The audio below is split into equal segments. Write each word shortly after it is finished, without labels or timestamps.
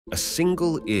A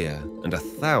single ear and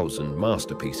 1,000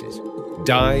 masterpieces.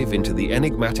 Dive into the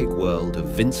enigmatic world of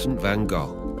Vincent van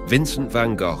Gogh. Vincent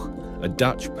van Gogh, a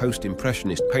Dutch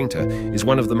Post-Impressionist painter, is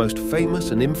one of the most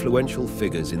famous and influential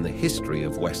figures in the history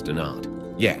of Western art.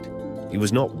 Yet, he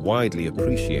was not widely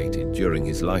appreciated during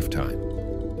his lifetime.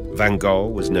 Van Gogh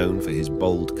was known for his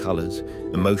bold colors,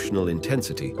 emotional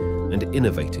intensity, and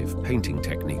innovative painting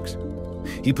techniques.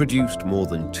 He produced more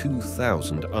than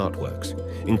 2,000 artworks,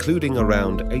 including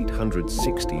around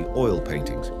 860 oil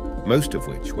paintings, most of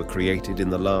which were created in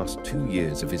the last 2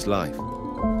 years of his life.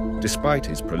 Despite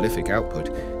his prolific output,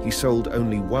 he sold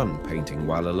only one painting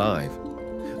while alive.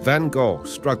 Van Gogh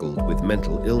struggled with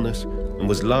mental illness and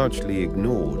was largely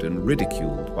ignored and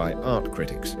ridiculed by art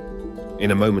critics. In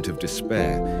a moment of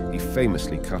despair, he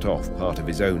famously cut off part of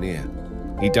his own ear.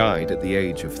 He died at the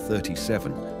age of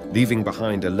 37, leaving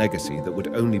behind a legacy that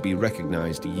would only be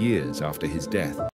recognized years after his death.